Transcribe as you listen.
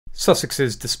Sussex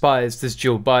is despised as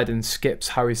Jill Biden skips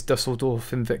Harry's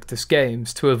Düsseldorf Invictus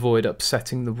games to avoid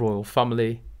upsetting the royal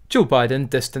family. Jill Biden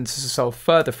distances herself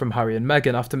further from Harry and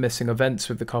Meghan after missing events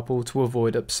with the couple to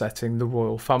avoid upsetting the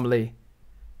royal family.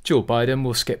 Jill Biden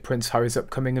will skip Prince Harry's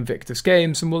upcoming Invictus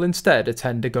Games and will instead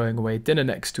attend a going-away dinner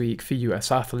next week for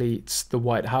US athletes, the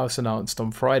White House announced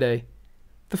on Friday.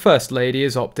 The First Lady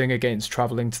is opting against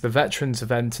travelling to the Veterans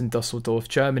event in Düsseldorf,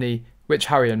 Germany, which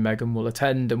Harry and Meghan will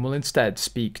attend, and will instead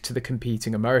speak to the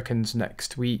competing Americans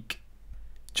next week.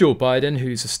 Jill Biden,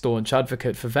 who's a staunch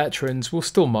advocate for veterans, will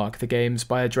still mark the Games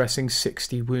by addressing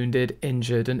 60 wounded,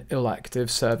 injured and ill-active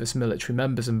service military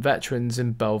members and veterans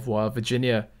in Belvoir,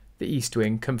 Virginia, the East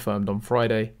Wing confirmed on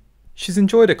Friday. She's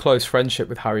enjoyed a close friendship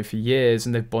with Harry for years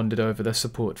and they've bonded over their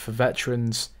support for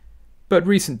veterans, but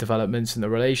recent developments in the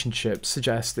relationship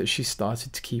suggest that she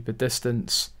started to keep a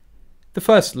distance. The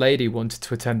First Lady wanted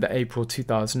to attend the April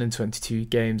 2022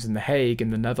 Games in The Hague in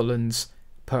the Netherlands,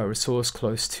 per a source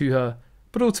close to her,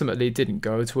 but ultimately didn't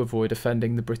go to avoid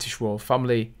offending the British royal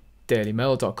family,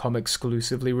 dailymail.com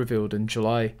exclusively revealed in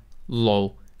July.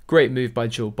 Lol. Great move by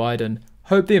Jill Biden.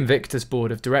 Hope the Invictus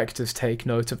board of directors take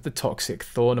note of the toxic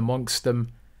thorn amongst them.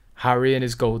 Harry and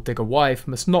his gold digger wife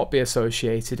must not be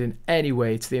associated in any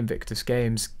way to the Invictus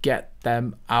Games. Get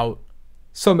them out.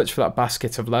 So much for that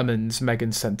basket of lemons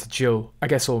Meghan sent to Jill. I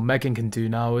guess all Meghan can do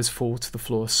now is fall to the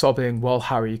floor sobbing while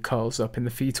Harry curls up in the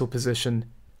fetal position.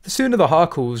 The sooner the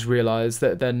Harkles realise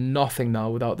that they're nothing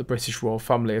now without the British Royal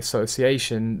Family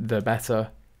Association, the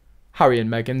better. Harry and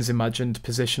Meghan's imagined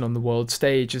position on the world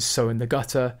stage is so in the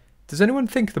gutter. Does anyone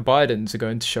think the Bidens are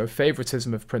going to show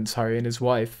favouritism of Prince Harry and his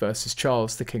wife versus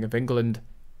Charles, the King of England?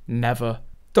 Never.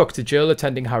 Dr. Jill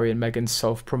attending Harry and Meghan's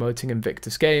self-promoting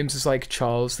Invictus Games is like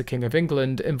Charles, the King of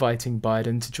England, inviting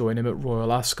Biden to join him at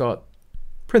Royal Ascot.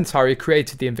 Prince Harry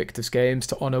created the Invictus Games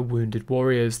to honour wounded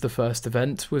warriors. The first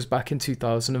event was back in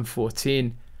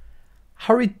 2014.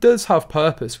 Harry does have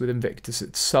purpose with Invictus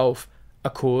itself, a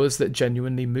cause that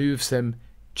genuinely moves him,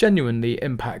 genuinely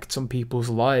impacts on people's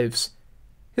lives.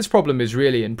 His problem is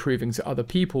really in proving to other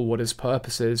people what his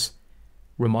purpose is.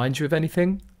 Remind you of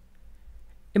anything?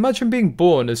 Imagine being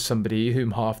born as somebody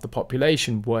whom half the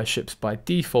population worships by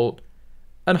default,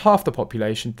 and half the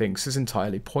population thinks is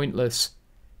entirely pointless.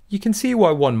 You can see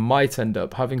why one might end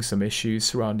up having some issues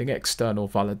surrounding external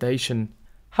validation.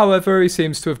 However, he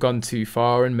seems to have gone too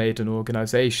far and made an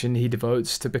organisation he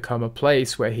devotes to become a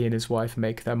place where he and his wife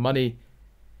make their money.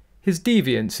 His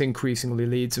deviance increasingly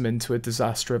leads him into a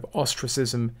disaster of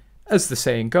ostracism. As the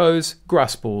saying goes,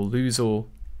 grasp all, lose all.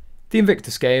 The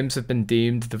Invictus Games have been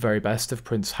deemed the very best of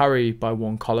Prince Harry by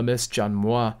one columnist, Jan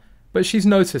Moir, but she's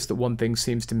noticed that one thing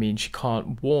seems to mean she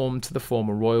can't warm to the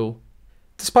former royal.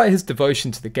 Despite his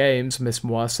devotion to the games, Miss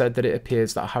Moir said that it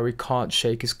appears that Harry can't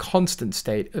shake his constant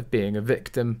state of being a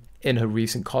victim. In her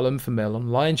recent column for Mail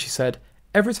Online, she said,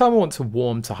 "Every time I want to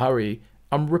warm to Harry,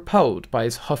 I'm repelled by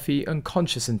his huffy,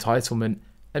 unconscious entitlement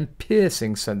and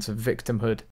piercing sense of victimhood."